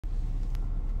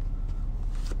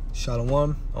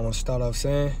Shalom. I want to start off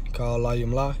saying,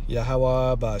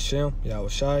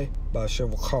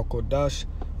 𝐉𝐄𝐄𝐅𝐿𝐼,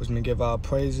 which means give our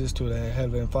praises to the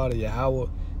Heavenly Father, Yahweh,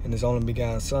 and His only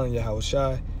begotten Son,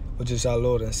 Yahushai, which is our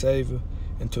Lord and Savior,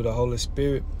 and to the Holy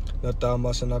Spirit,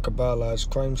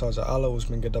 𝐉𝐄𝐄𝐅𝐿𝐼, which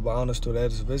means give double honors to the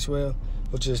elders of Israel,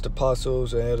 which is the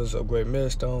apostles and elders of great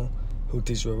millstone, who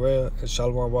teach Israel, and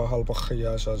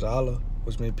Shalom,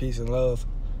 which means peace and love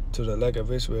to the elect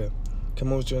of Israel.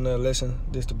 Come on with you another lesson.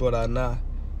 This the brother 𝐤𝐄𝐄𝐅𝐿𝐼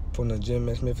from the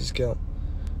𝐉𝐄𝐄𝐅𝐵 camp.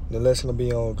 The lesson gonna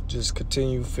be on just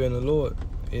continue fearing the Lord,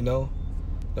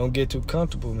 Don't get too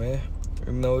comfortable, man.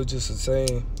 It's just a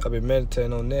saying. I've been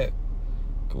meditating on that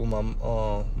with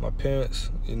my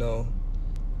parents,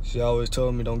 She always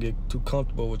told me don't get too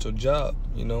comfortable with your job,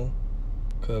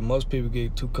 Cause most people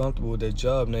get too comfortable with their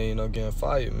job and they getting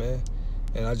fired, man.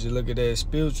 And I just look at that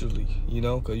spiritually,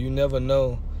 cause you never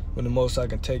know when the Most High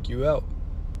can take you out.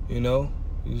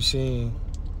 You've seen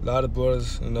a lot of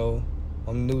brothers, I'm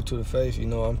new to the faith,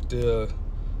 I'm still,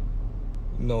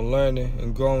 learning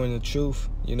and growing the truth,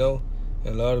 and a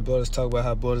lot of brothers talk about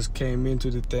how brothers came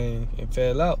into the thing and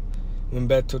fell out, went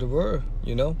back to the word,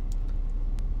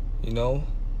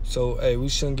 So, hey, we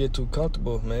shouldn't get too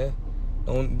comfortable, man.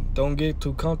 Don't get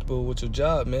too comfortable with your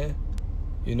job, man,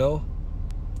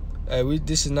 Hey,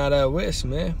 this is not our rest,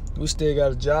 man. We still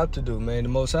got a job to do, man. The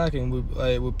Most High can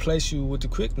replace you with the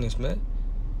quickness, man.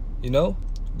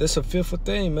 That's a fearful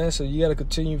thing, man. So you got to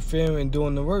continue fearing and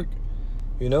doing the work,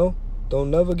 Don't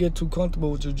never get too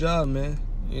comfortable with your job, man,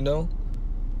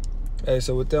 Hey,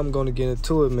 so with that, I'm going to get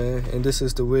into it, man. And this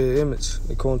is the real image,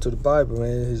 according to the Bible,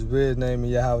 man. His real name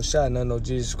is Yahushai, not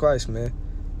Jesus Christ, man.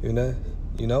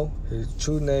 His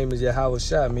true name is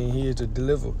Yahushai. I mean, he is the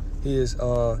deliverer. He is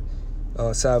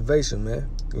salvation, man.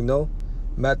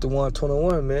 Matthew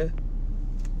 1:21, man.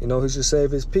 He should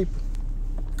save his people.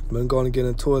 I'm going to get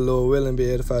into it, Lord willing,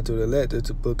 be edified to the elect. It's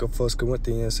the book of 1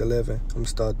 Corinthians 11. I'm going to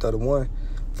start 31.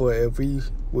 For if we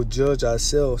would judge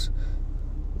ourselves,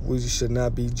 we should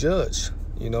not be judged.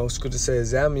 Scripture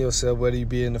says, examine yourself whether you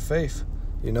be in the faith.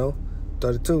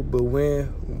 32. But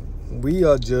when we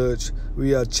are judged,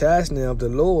 we are chastening of the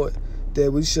Lord,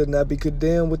 that we should not be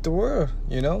condemned with the world,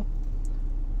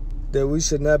 That we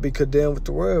should not be condemned with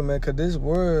the world, man, because this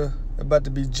world about to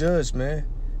be judged, man.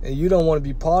 And you don't want to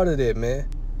be part of that, man.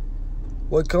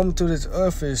 What comes to this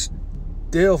earth is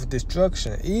death,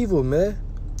 destruction, evil, man.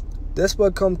 That's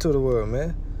what comes to the world,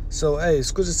 man. So, hey,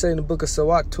 Scripture say in the book of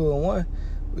Sirach 2:1,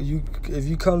 if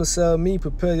you come to serve me,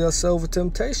 prepare yourself for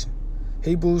temptation.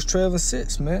 Hebrews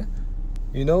 12:6, man.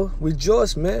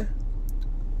 Rejoice, man.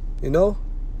 You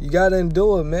got to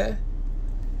endure, man.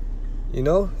 You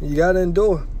got to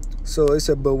endure. So it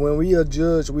said, but when we are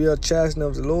judged, we are chastened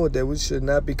of the Lord, that we should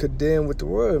not be condemned with the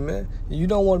world, man. You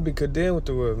don't want to be condemned with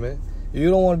the world, man. You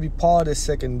don't want to be part of that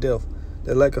second death,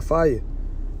 that like a fire,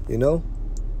 And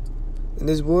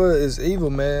this world is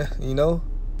evil, man, Hey,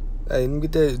 let me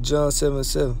get that John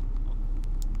 7:7.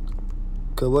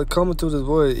 Because what coming to this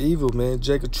world is evil, man.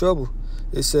 Jacob trouble.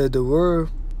 It said the word,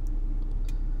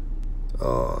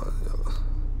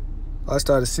 I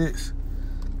started 6.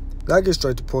 I get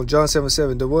straight to the point. John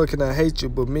 7:7. The world cannot hate you,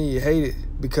 but me hate it,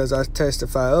 because I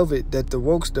testify of it, that the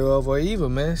works thereof are evil,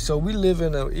 man. So we live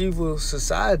in an evil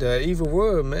society, an evil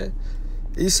world, man.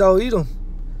 Esau Edom,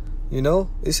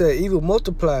 It said evil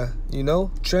multiply,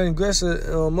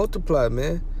 Transgressor multiply,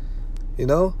 man.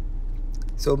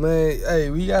 So, man,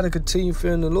 hey, we got to continue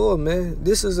fearing the Lord, man.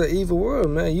 This is an evil world,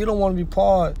 man. You don't want to be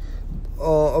part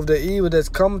of the evil that's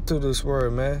coming to this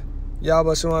world, man.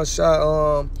 Yahweh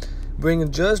Shai,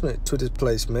 bringing judgment to this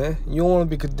place, man. You don't want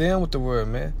to be condemned with the word,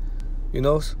 man.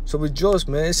 So rejoice,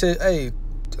 man. It said, hey,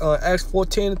 Acts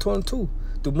 14:22.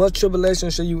 Through much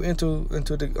tribulation shall you enter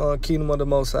into the kingdom of the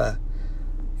Most High.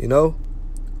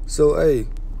 So, hey,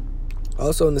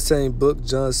 also in the same book,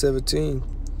 John 17.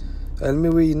 Let me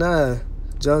read 9.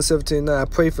 John 17:9. I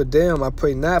pray for them. I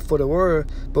pray not for the world,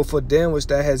 but for them which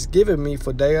thou hast given me,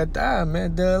 for they are thine,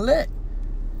 man. The elect.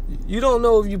 You don't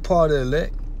know if you part of the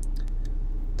elect.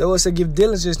 That was to give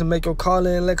diligence to make your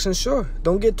calling and election sure.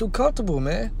 Don't get too comfortable,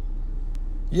 man.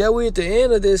 Yeah, we at the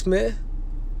end of this, man.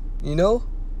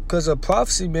 Because of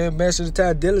prophecy, man, master the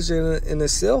time diligent in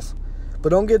itself. But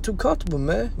don't get too comfortable,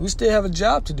 man. We still have a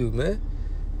job to do, man.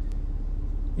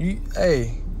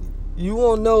 You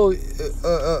won't know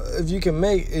if you can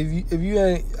make, if you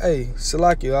ain't,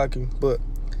 Salaki, but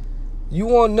you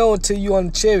won't know until you on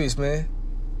the chariots, man.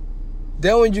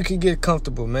 Then when you can get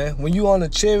comfortable, man. When you on the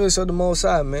chariots of the Most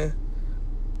High, man.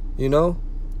 I'm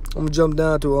going to jump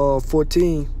down to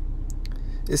 14.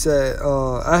 It said,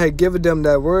 I had given them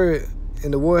that word,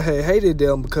 and the world had hated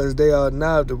them because they are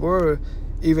not of the word,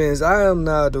 even as I am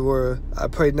not of the world. I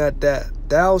pray not that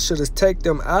thou shouldest take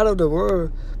them out of the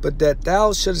world, but that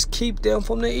thou shouldest keep them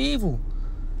from the evil.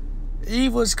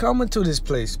 Evil is coming to this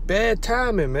place. Bad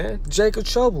timing, man. Jacob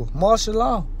trouble, martial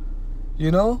law,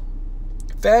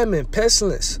 famine,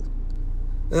 pestilence,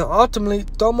 and ultimately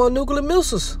thermonuclear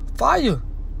missiles, fire.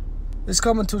 It's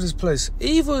coming to this place.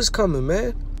 Evil is coming,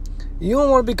 man. You don't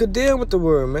want to be condemned with the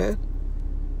word, man.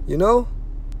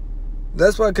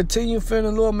 That's why continue fearing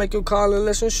the Lord, make your calling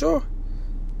less and sure.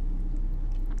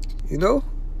 And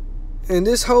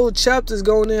this whole chapter is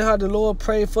going in how the Lord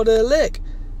prayed for the elect.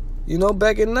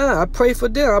 Back in 9, I pray for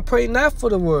them. I pray not for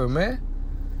the word, man.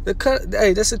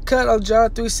 That's a cut on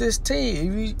John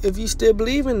 3:16. If you still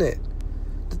believe in that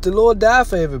the Lord died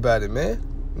for everybody, man.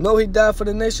 No, he died for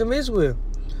the nation of Israel.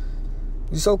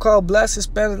 You so-called blacks,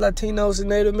 Hispanics, Latinos, and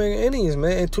Native American Indians,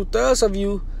 man. And 2/3 of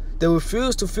you that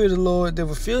refuse to fear the Lord, that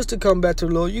refuse to come back to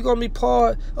the Lord, you're going to be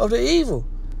part of the evil.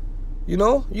 You're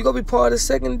going to be part of the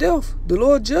second death, the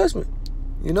Lord's judgment.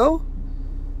 It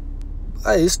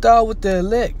started with the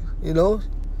elect, Let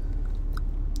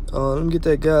me get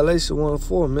that Galatians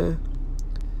 1:4, man.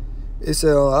 It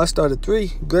said, I started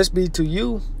 3. Grace be to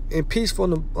you and peace from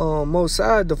the Most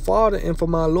High, the Father, and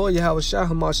from our Lord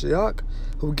𝐉𝐄𝐄℅,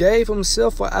 who gave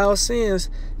himself for our sins,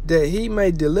 that he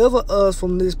may deliver us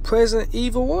from this present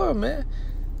evil world, man.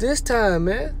 This time,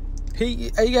 man, you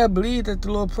got to believe that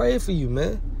the Lord prayed for you,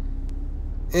 man.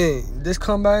 And just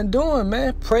come by and doing,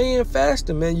 man. Praying and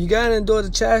fasting, man. You got to endure the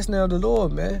chastening of the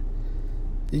Lord, man.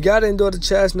 You got to endure the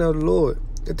chastening of the Lord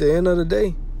at the end of the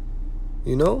day.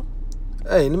 Hey,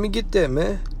 let me get that,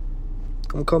 man.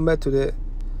 I'm going to come back to that.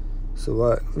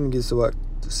 Let me get the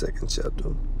second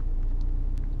chapter.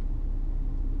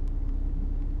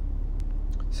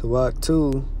 Sirach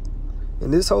 2.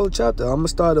 In this whole chapter, I'm going to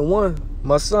start at 1.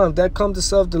 My son, that come to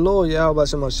serve the Lord,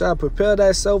 𝐉𝐄𝐄℅, prepare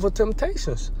thyself for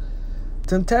temptations.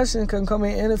 Temptation can come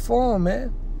in any form,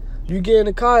 man. You get in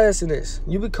a car accident,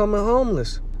 you becoming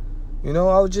homeless. I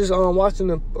was just watching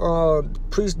the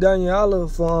priest Daniela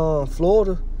from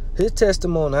Florida, his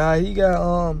testimony, how he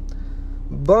got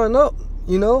burned up,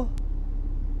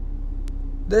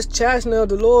 That's chastening of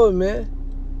the Lord, man.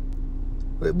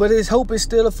 But his hope is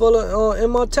still full of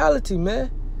immortality, man.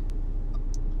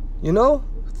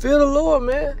 Fear the Lord,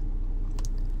 man.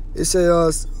 It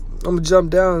says, I'm going to jump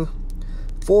down.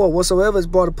 4, whatsoever is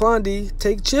brought upon thee,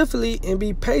 take cheerfully and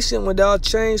be patient when thou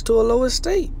change to a lower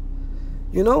state.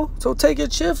 So take it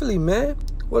cheerfully, man.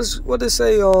 What they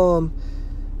say,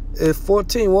 at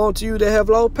 14, woe to you that have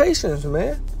low patience,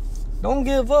 man. Don't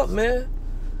give up, man.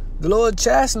 The Lord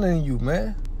chastening you,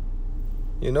 man.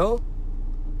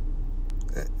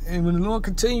 And when the Lord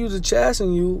continues to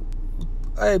chasten you,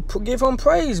 hey, give him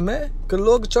praise, man. Because the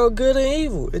Lord controls good and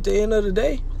evil at the end of the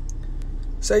day.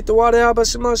 Say the water out by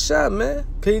some shot, man.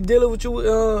 Because he dealing with you,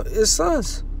 his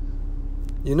sons.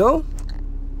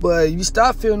 But if you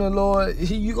stop fearing the Lord,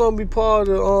 you're going to be part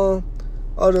of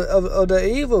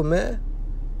the evil, man.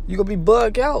 You're going to be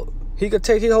bugged out. He could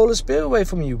take his Holy Spirit away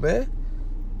from you, man.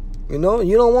 You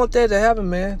don't want that to happen,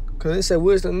 man. Because it said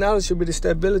wisdom and knowledge should be the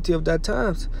stability of that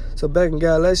times. So back in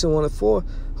Galatians 1:4,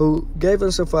 who gave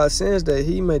himself for our sins, that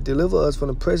he may deliver us from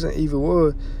the present evil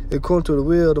world, according to the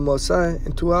will of the Most High,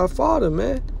 and to our Father,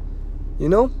 man.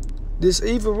 This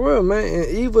evil world, man, and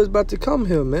evil is about to come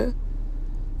here, man.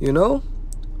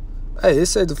 Hey, it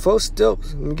said the first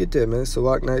steps. Let me get that, man.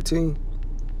 Sirach 19.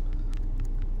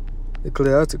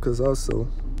 Ecclesiasticus also.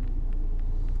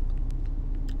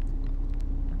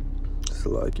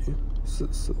 Sirach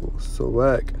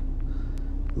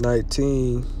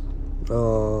 19.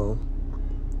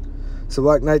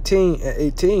 Sirach 19 and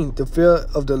 18. The fear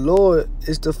of the Lord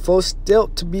is the first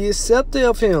step to be accepted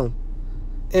of him,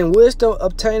 and wisdom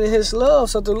obtaining his love.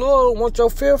 So the Lord wants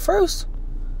your fear first.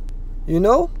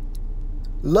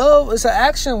 Love is an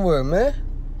action word, man.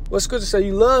 What scripture say?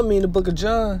 You love me in the book of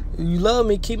John. You love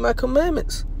me, keep my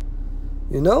commandments.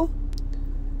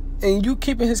 And you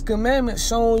keeping his commandments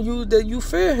showing you that you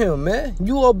fear him, man.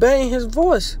 You obeying his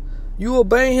voice. You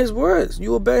obeying his words.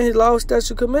 You obeying his law,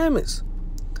 statute, commandments.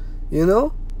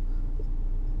 I'll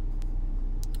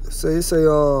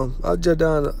jump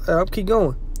down. I'll keep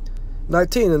going.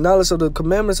 19, the knowledge of the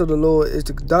commandments of the Lord is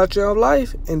the doctrine of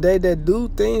life, and they that do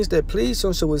things that please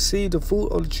him shall receive the fruit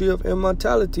of the tree of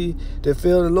immortality. The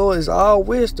fear of the Lord is all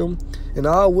wisdom, and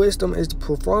all wisdom is the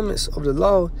performance of the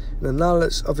law and the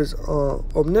knowledge of his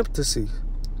omnipotency.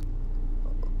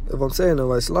 If I'm saying it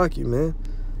right, it's like you, man.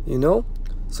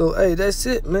 So, hey, that's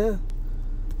it, man.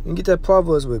 And get that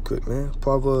Proverbs real quick, man.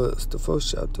 Proverbs, the first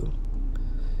chapter.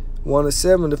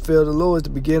 1:7, the fear of the Lord is the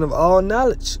beginning of all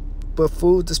knowledge. but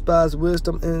fools despise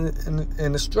wisdom and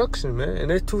instruction, man. And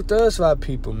that's 2/3 of our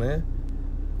people, man.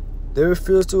 They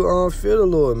refuse to fear the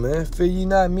Lord, man. Fear ye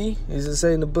not me? Is it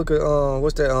say in the book of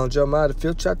what's that? Jeremiah, the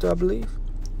 5th chapter, I believe.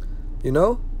 You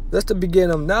know, that's the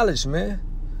beginning of knowledge, man.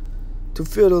 To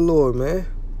fear the Lord, man.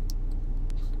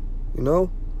 You know.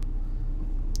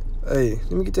 Hey,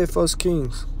 let me get that 1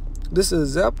 Kings. This is an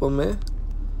example, man.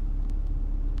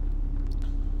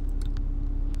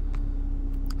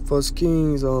 1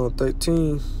 Kings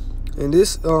 13, and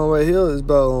this right here is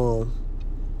about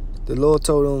the Lord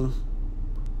told him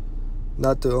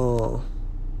not to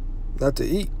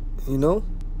eat, you know,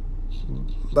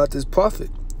 about this prophet.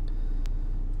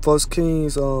 1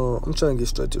 Kings, I'm trying to get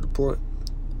straight to the point.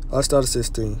 I started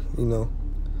 16, you know,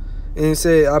 and he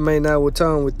said, I may not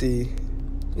return with thee.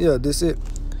 Yeah, this it.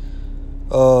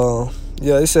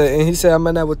 Yeah, it said, and he said, I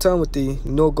may not return with thee,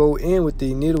 nor go in with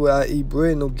thee, neither will I eat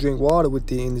bread, nor drink water with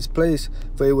thee in this place.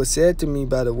 For it was said to me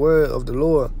by the word of the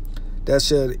Lord, thou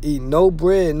shalt eat no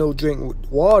bread, nor drink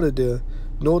water there,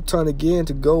 nor turn again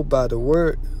to go by the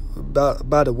word,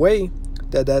 by the way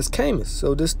that thou camest.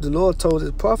 So this the Lord told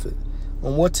his prophet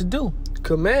on what to do.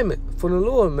 Commandment from the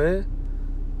Lord, man.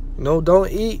 You know,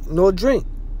 don't eat nor drink,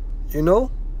 you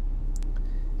know.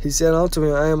 He said unto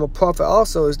him, I am a prophet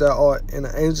also as thou art. And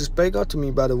the angel spake unto me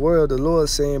by the word of the Lord,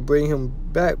 saying, bring him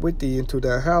back with thee into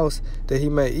thy house, that he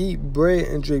may eat bread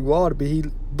and drink water.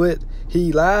 But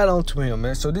he lied unto him,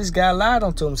 man. So this guy lied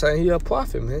unto him, saying he a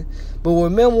prophet, man. But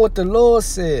remember what the Lord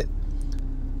said.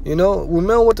 You know,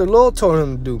 remember what the Lord told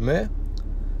him to do, man.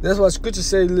 That's why Scripture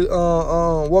says,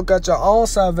 work out your own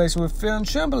salvation with fear and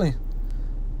trembling.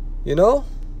 You know?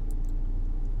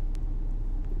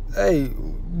 Hey,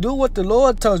 do what the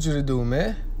Lord told you to do,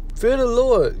 man. Fear the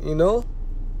Lord, you know.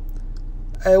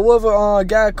 Hey, whatever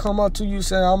guy come up to you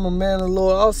saying, I'm a man of the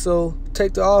Lord also,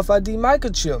 take the RFID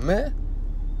microchip, man.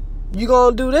 You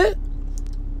gonna do that?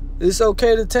 It's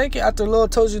okay to take it after the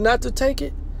Lord told you not to take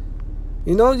it?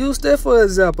 You know, use that for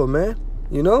example, man.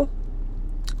 You know?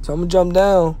 So I'm gonna jump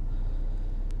down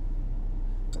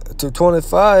to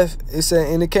 25. It said,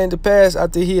 and it came to pass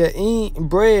after he had eaten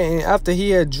bread and after he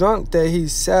had drunk that he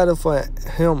saddled for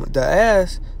him the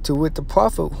ass to with the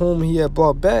prophet whom he had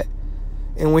brought back.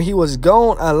 And when he was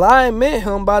gone, a lion met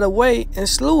him by the way and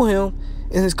slew him,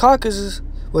 and his carcasses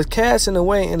was casting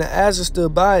away, and the ass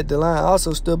stood by it. The lion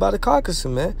also stood by the carcass,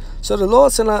 man. So the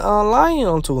Lord sent a lion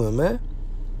unto him, man.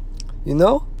 You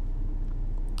know?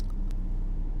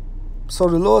 So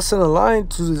the Lord sent a lion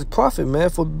to this prophet, man,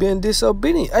 for being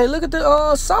disobedient. Hey, look at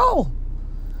the Saul.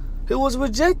 He was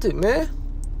rejected, man.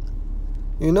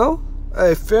 You know?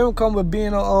 Hey, fear come with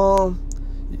being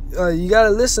you gotta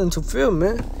listen to fear,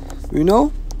 man. You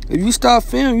know? If you stop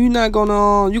fearing, you're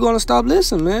gonna stop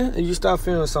listening, man. If you stop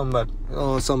fearing somebody,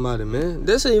 man.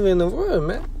 That's even the word,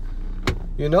 man.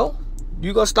 You know?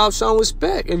 You gonna stop showing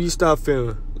respect if you stop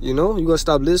fearing. You know? You gonna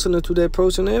stop listening to that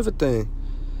person and everything.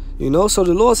 You know, so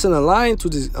the Lord sent a lion to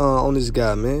this on this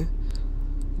guy, man,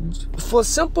 for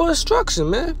simple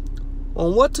instruction, man,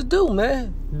 on what to do,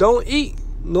 man. Don't eat,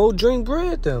 no drink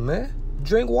bread there, man.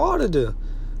 Drink water there.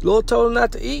 Lord told him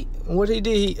not to eat, and what he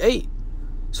did, he ate.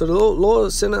 So the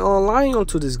Lord sent a lion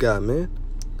onto this guy, man.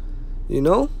 You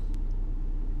know.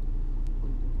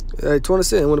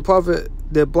 26. When the prophet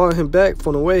that brought him back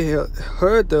from the way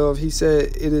heard thereof, he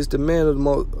said, it is the man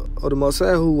of the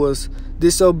Messiah who was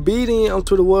disobedient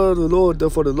unto the word of the Lord.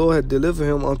 Therefore the Lord had delivered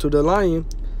him unto the lion,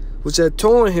 which had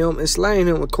torn him and slain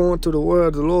him according to the word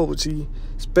of the Lord, which he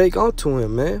spake unto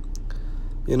him, man.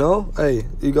 You know, hey,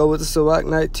 you go with the Sirach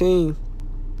 19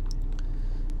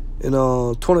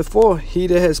 and 24. He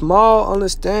that has small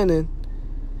understanding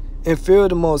and fear of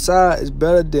the Most High is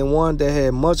better than one that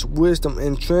had much wisdom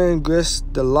and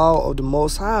transgressed the law of the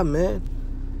Most High, man.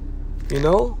 You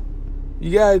know,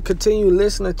 you gotta continue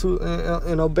listening to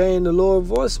and obeying the Lord's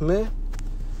voice, man.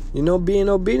 You know, being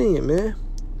obedient, man.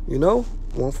 You know,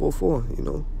 144. You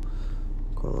know,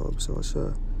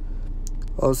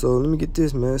 also, let me get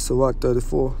this, man. Sirach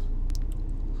 34.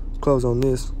 Close on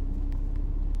this.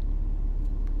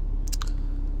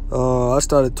 I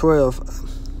started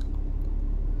 12.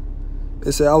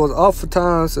 It said, I was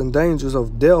oftentimes in dangers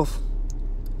of death.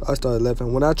 I started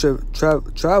 11. When I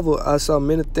traveled, I saw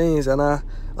many things, and I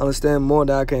understand more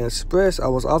than I can express. I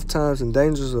was oftentimes in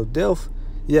dangers of death,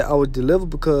 yet I was delivered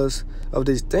because of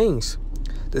these things.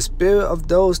 The spirit of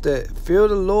those that fear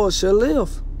the Lord shall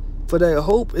live, for their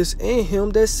hope is in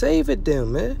him that saveth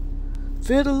them, man.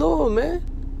 Fear the Lord, man.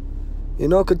 You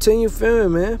know, continue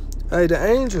fearing, man. Hey, the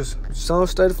angels,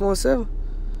 Psalms 34:7.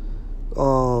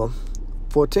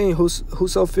 14,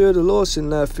 whoso fear the Lord should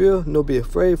not fear, nor be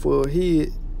afraid, for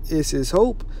he is his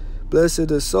hope. Blessed is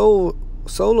the soul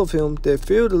of him that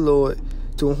fear the Lord,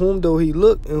 to whom though he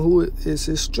look, and who is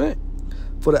his strength.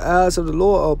 For the eyes of the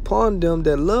Lord are upon them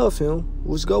that love him,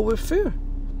 which go with fear.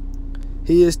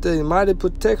 He is the mighty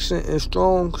protection and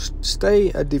strong stay,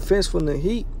 a defense from the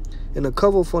heat, and a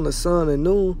cover from the sun and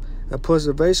noon, a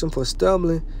preservation from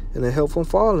stumbling, and a help from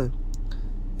falling.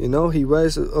 You know, he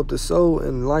raises up the soul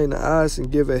and enlighten the eyes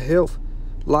and give it health,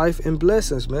 life, and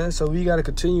blessings, man. So we got to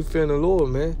continue fearing the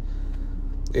Lord, man.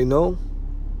 You know,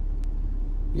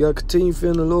 you got to continue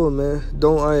fearing the Lord, man.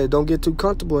 Don't get too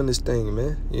comfortable in this thing,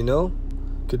 man. You know,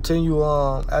 continue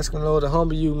asking the Lord to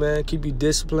humble you, man. Keep you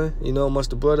disciplined, you know, amongst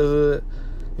the brotherhood.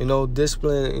 You know,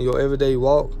 discipline in your everyday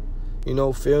walk. You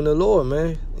know, fearing the Lord,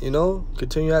 man. You know,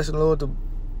 continue asking the Lord to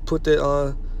put that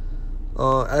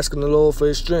asking the Lord for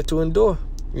his strength to endure.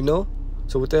 You know,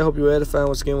 so with that, I hope you're edifying.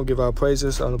 Once again, we'll give our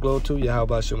praises on the glory to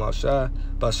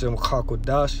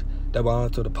𝐉𝐄𝐄𝐅𝐵, that honor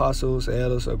to the apostles and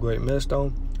elders of great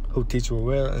millstone, who teach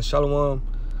well, and shalom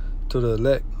to the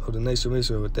elect of the nation of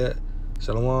Israel. With that,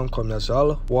 shalom,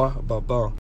 𝐤𝐄𝐄𝐅𝐵.